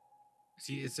wanna.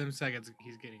 See, it seems like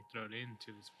he's getting thrown into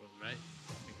this world, right?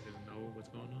 Like he doesn't know what's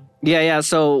going on. Yeah.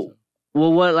 So,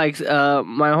 well, what like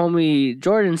my homie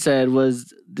Jordan said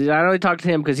was, I only talked to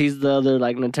him because he's the other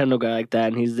like Nintendo guy like that,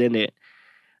 and he's in it.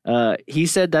 He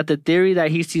said that the theory that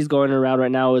he sees going around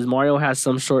right now is Mario has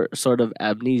some sort of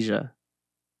amnesia.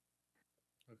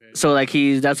 Okay. So like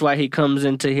that's why he comes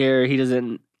into here.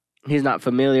 He's not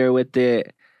familiar with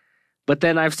it. But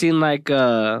then I've seen like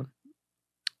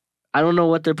I don't know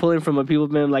what they're pulling from, but people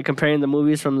have been like comparing the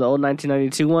movies from the old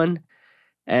 1992 one,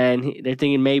 and they're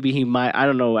thinking maybe he might. I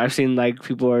don't know. I've seen like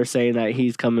people are saying that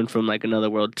he's coming from like another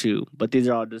world too. But these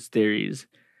are all just theories.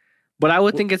 But I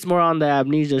would think it's more on the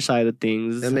amnesia side of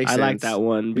things. That makes I like sense. that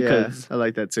one because I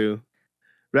like that too.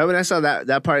 Right when I saw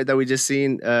that part that we just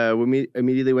seen, what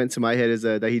immediately went to my head is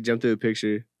that he jumped through a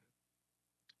picture.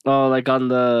 oh, like on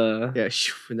the Yeah,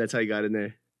 and that's how he got in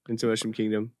there into Mushroom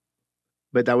Kingdom.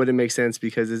 But that wouldn't make sense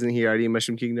because isn't he already in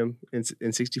Mushroom Kingdom in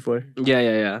 64? yeah.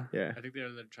 Yeah. I think they're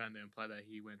trying to imply that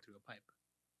he went through a pipe.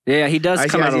 Yeah, he does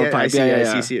come out of a pipe.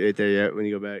 I see it right there. Yeah, when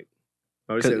you go back.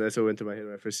 I was 'Cause- saying that's what went through my head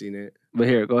when I first seen it. But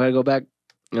here, go ahead, go back,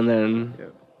 and then Yeah.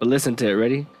 but listen to it.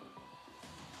 Ready?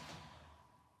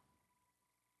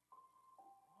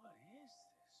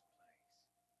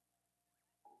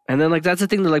 And then like that's the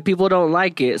thing that like people don't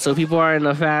like it, so people aren't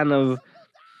a fan of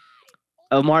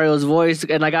Mario's voice.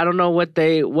 And like I don't know what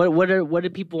do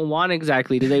people want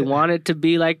exactly? Do they want it to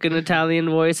be like an Italian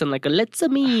voice and like a "Let's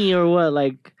me" or what?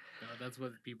 Like That's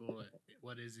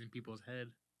what is in people's head.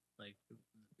 Like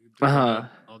Uh-huh.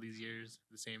 all these years,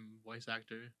 the same voice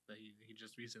actor that he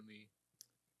just recently.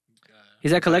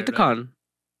 He's at fired up. Collecticon.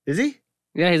 Is he?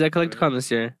 Yeah, he's at Collecticon this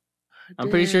year. I'm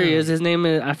pretty sure he is. His name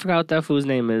is, I forgot what that fool's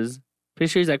name is. Pretty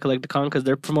sure he's at Collecticon because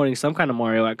they're promoting some kind of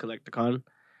Mario at Collecticon.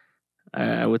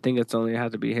 I would think it's only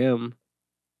had to be him.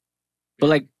 But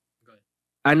like, Go ahead.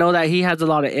 I know that he has a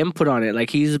lot of input on it. Like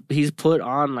he's put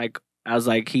on like as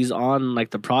like he's on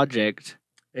like the project.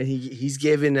 And he's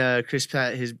given Chris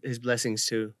Pratt his blessings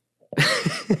too.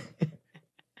 I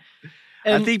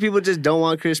And- think people just don't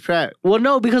want Chris Pratt. Well,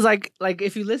 no, because like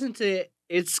if you listen to it,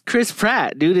 it's Chris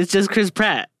Pratt, dude. It's just Chris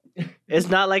Pratt. It's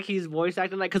not like he's voice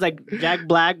acting like because like Jack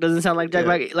Black doesn't sound like Jack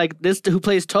Yeah. Black. Like this who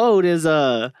plays Toad is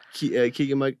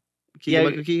Keegan Yeah,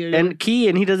 Michael and Key,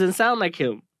 and he doesn't sound like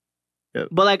him. Yep.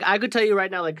 But like I could tell you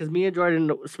right now, like because me and Jordan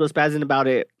was spazzing about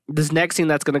it. This next scene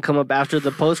that's gonna come up after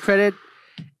the post credit,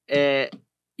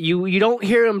 you don't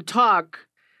hear him talk,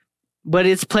 but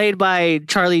it's played by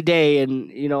Charlie Day, and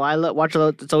you know I watch a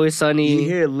lot. It's Always Sunny. You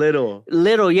hear little.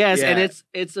 Little, yes, and Yeah.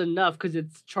 it's enough because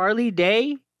it's Charlie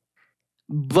Day,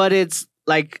 but it's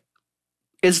like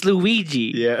it's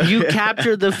Luigi. Yeah. You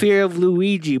capture the fear of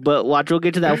Luigi, but watch, we'll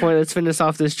get to that point. Let's finish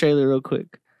off this trailer real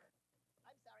quick.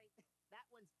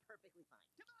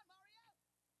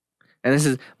 And this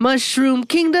is Mushroom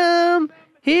Kingdom.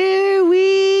 Here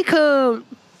we come.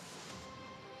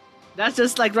 That's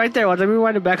just like right there. Watch, let me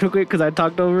rewind it back real quick because I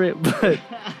talked over it, but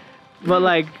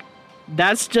like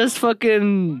that's just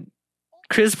fucking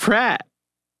Chris Pratt.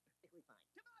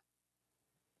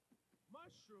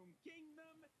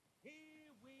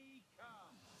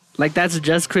 Like that's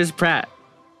just Chris Pratt.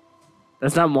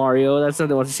 That's not Mario. That's not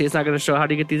the one to see. It's not gonna show. How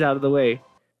do you get these out of the way?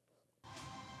 How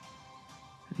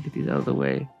do you get these out of the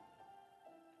way?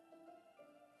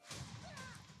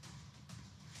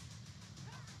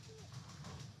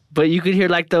 But you could hear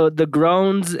like the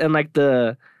groans and like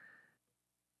the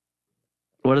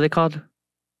what are they called?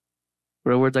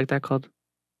 What are words like that called?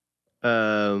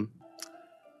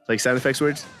 Like sound effects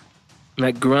words.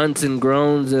 Like grunts and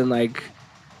groans and like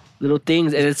little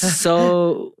things, and it's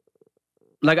so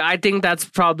like I think that's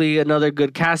probably another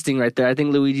good casting right there. I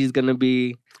think Luigi's gonna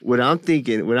be What I'm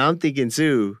thinking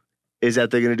too, is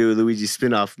that they're gonna do a Luigi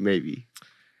spinoff maybe.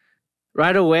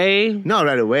 right away. Not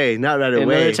right away. Not right In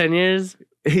away. another 10 years.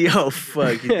 Yo,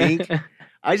 fuck. You think?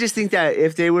 I just think that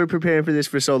if they were preparing for this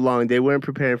for so long, they weren't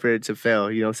preparing for it to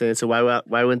fail. You know what I'm saying? So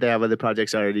why wouldn't they have other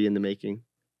projects already in the making?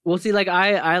 Well, see, like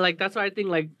I like that's why I think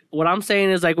like what I'm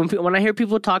saying is like when I hear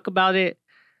people talk about it,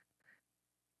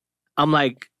 I'm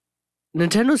like,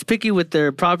 Nintendo's picky with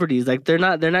their properties. Like they're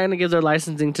not gonna give their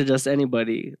licensing to just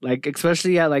anybody. Like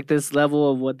especially at like this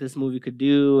level of what this movie could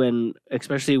do, and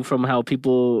especially from how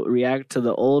people react to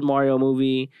the old Mario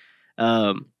movie.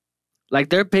 Like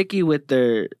they're picky with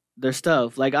their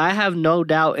stuff. Like I have no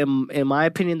doubt in my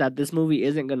opinion that this movie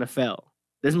isn't gonna fail.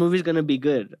 This movie's gonna be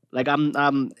good. Like I'm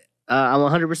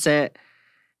 100%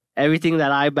 everything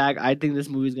that I back. I think this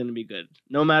movie's gonna be good,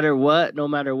 no matter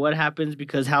what happens.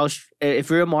 Because if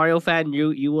you're a Mario fan,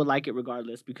 you will like it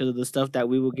regardless because of the stuff that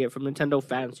we will get from Nintendo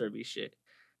fan service shit.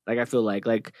 Like I feel like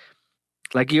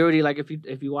you already like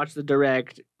if you watch the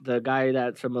direct, the guy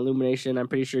that's from Illumination, I'm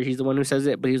pretty sure he's the one who says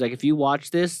it. But he's like, if you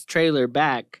watch this trailer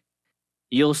back,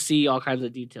 you'll see all kinds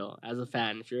of detail as a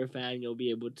fan. If you're a fan, you'll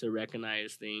be able to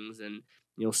recognize things and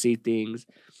you'll see things.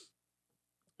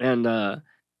 And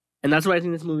that's what I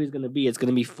think this movie is gonna be. It's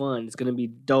gonna be fun. It's gonna be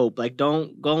dope. Like,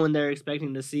 don't go in there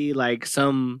expecting to see like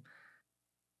some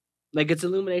like it's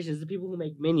Illumination. It's the people who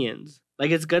make Minions.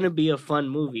 Like, it's gonna be a fun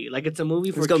movie. Like, it's a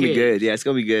movie for It's gonna kids. be good. Yeah, it's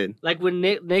gonna be good. Like when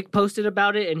Nick posted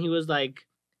about it and he was like,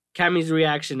 Cammy's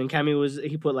reaction, and Cammy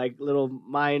he put like little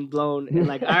mind blown and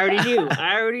like I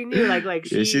already knew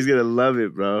like Yeah, she's gonna love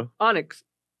it, bro. Onyx.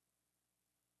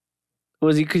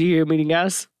 Could you hear him eating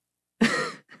ass?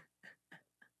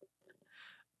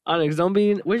 Onyx, don't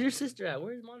be. Where's your sister at?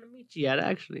 Where's Monamichi at?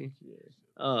 Actually,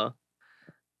 go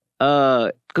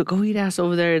eat ass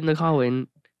over there in the hallway. And,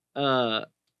 I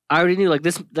already knew like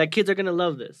this. Like kids are gonna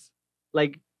love this.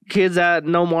 Like kids that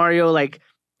know Mario, like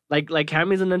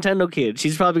Cammy's a Nintendo kid.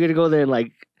 She's probably gonna go there and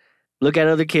like look at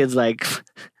other kids like.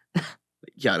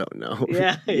 Y'all don't know.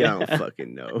 Yeah, Y'all yeah. don't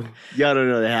fucking know. Y'all don't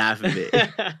know the half of it.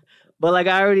 But like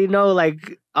I already know,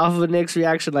 like off of Nick's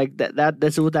reaction, like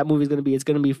that's what that movie's gonna be. It's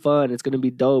gonna be fun. It's gonna be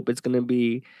dope. It's gonna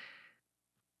be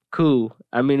cool.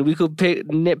 I mean, we could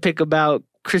nitpick about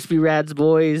Crispy Rad's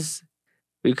boys.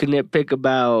 We could nitpick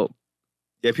about.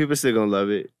 Yeah, people still gonna love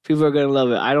it. People are gonna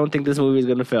love it. I don't think this movie is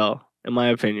gonna fail, in my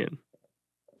opinion.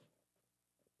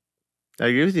 I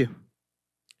agree with you.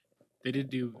 They did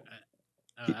do.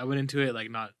 I went into it like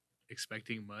not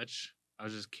expecting much. I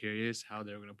was just curious how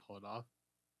they were gonna pull it off.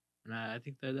 And I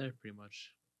think they're there pretty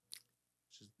much.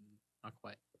 Just not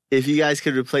quite. If you guys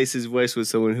could replace his voice with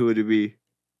someone, who would it be?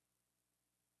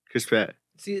 Chris Pratt.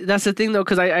 See, that's the thing though,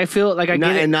 because I feel like I Not,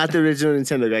 get it. and not the original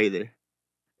Nintendo guy either.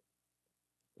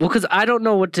 Well, because I don't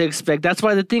know what to expect. That's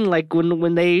why the thing, like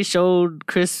when they showed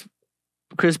Chris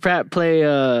Pratt play,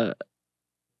 when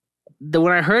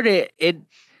I heard it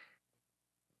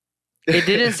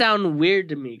didn't sound weird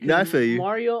to me. 'Cause No, I feel you.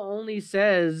 Mario only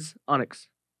says Onyx.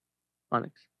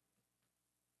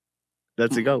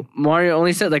 Let's go. Mario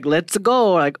only says like "let's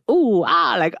go," like "ooh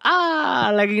ah," like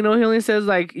he only says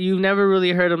like you've never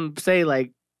really heard him say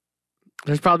like.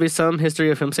 There's probably some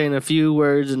history of him saying a few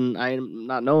words, and I'm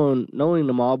not knowing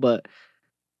them all, but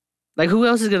like who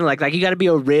else is gonna like you got to be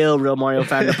a real Mario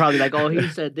fan to probably like, oh, he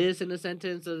said this in a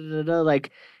sentence,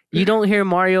 like you don't hear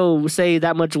Mario say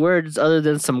that much words other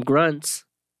than some grunts,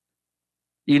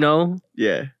 you know.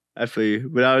 Yeah, I feel you.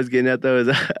 What I was getting at though is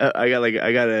I got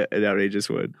an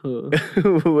outrageous one. Huh.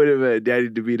 What if Danny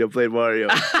DeVito played Mario?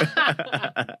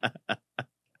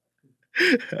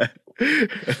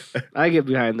 I get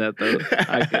behind that though.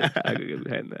 I could get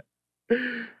behind that.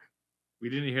 We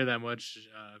didn't hear that much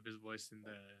of his voice in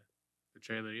the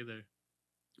trailer either.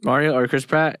 Mario or Chris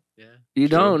Pratt? Yeah. You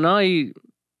Sure. don't know you.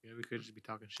 Yeah, we could just be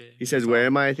talking shit. He says, "Where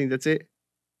am I?" I think that's it.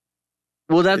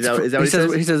 Well, that's Is that what he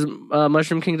says? He says,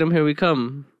 "Mushroom Kingdom, here we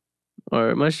come,"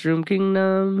 or "Mushroom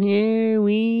Kingdom, here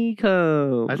we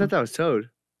come." I thought that was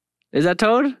Toad. Is that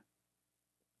Toad? I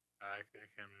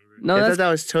can't remember. No, I that's thought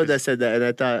that was Toad that said that, and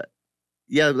I thought,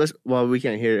 yeah, well, we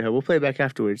can't hear it. We'll play it back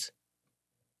afterwards.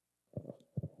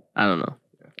 I don't know.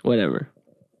 Whatever.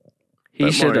 He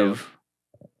But should Mario. have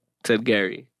said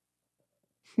Gary.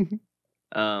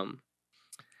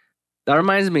 That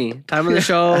reminds me, time of the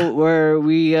show where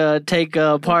we take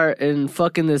part in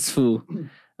fucking this fool.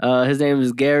 His name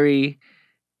is Gary.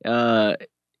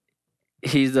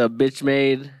 He's a bitch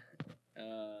made.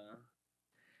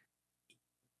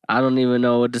 I don't even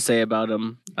know what to say about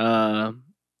him.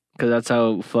 Cause that's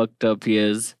how fucked up he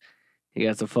is. He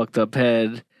got a fucked up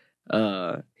head.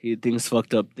 He thinks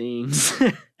fucked up things.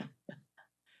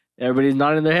 Everybody's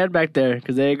nodding their head back there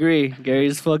because they agree.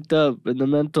 Gary's fucked up in the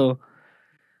mental.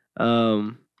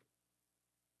 So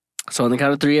on the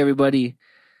count of three, everybody,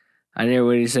 I need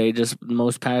everybody to say just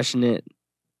most passionate,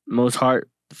 most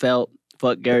heartfelt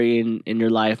fuck Gary in your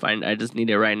life. I just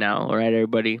need it right now. All right,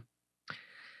 everybody.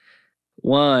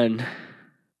 1,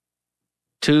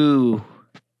 2,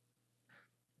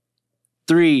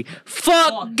 3.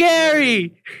 Fuck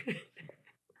Gary!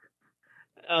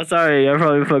 Oh, sorry. I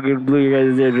probably fucking blew your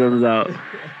guys' eardrums out.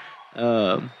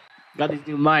 Got these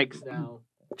new mics now.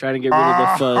 Trying to get rid of the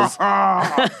fuzz.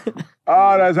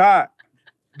 Oh, that's hot.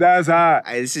 That's hot.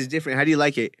 This is different. How do you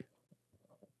like it?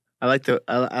 I like it.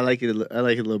 I like it a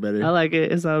little better. I like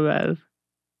it. It's not bad.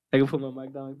 I can put my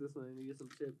mic down like this one and get some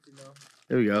chips, you know?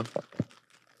 There we go. Allow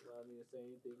me to say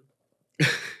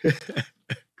anything.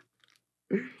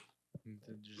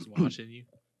 Just watching you.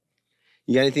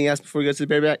 You got anything else before we go to the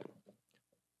bareback?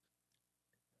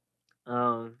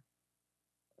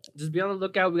 Just be on the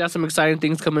lookout. We got some exciting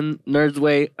things coming Nerds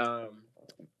way. Some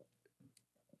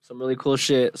really cool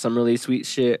shit, some really sweet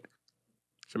shit,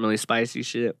 some really spicy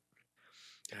shit.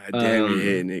 God damn, you're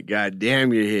hitting it. God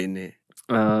damn, you're hitting it.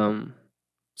 Some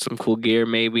cool gear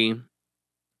maybe.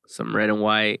 Some red and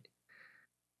white.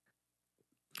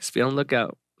 Just be on the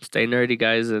lookout. Stay nerdy,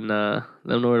 guys, and let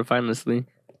them know where to find us, Lee.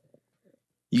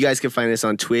 You guys can find us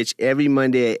on Twitch every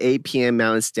Monday at 8 p.m.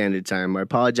 Mountain Standard Time. I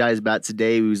apologize about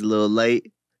today. We was a little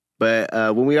late. But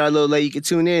when we are a little late, you can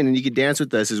tune in and you can dance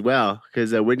with us as well.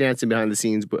 Because we're dancing behind the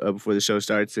scenes before the show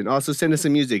starts. And also send us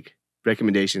some music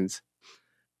recommendations.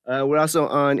 We're also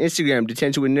on Instagram,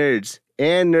 Detention with Nerds.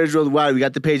 And Nerds Worldwide. We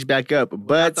got the page back up.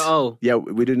 But yeah,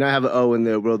 we do not have an O in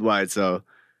the Worldwide. So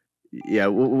yeah,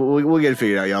 we'll get it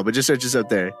figured out, y'all. But just search us up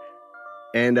there.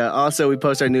 And also, we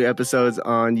post our new episodes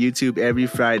on YouTube every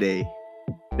Friday.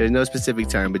 There's no specific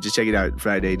time, but just check it out.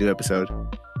 Friday, new episode.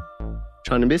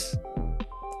 Tron and Biss.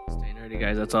 Stay nerdy,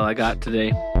 guys. That's all I got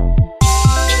today.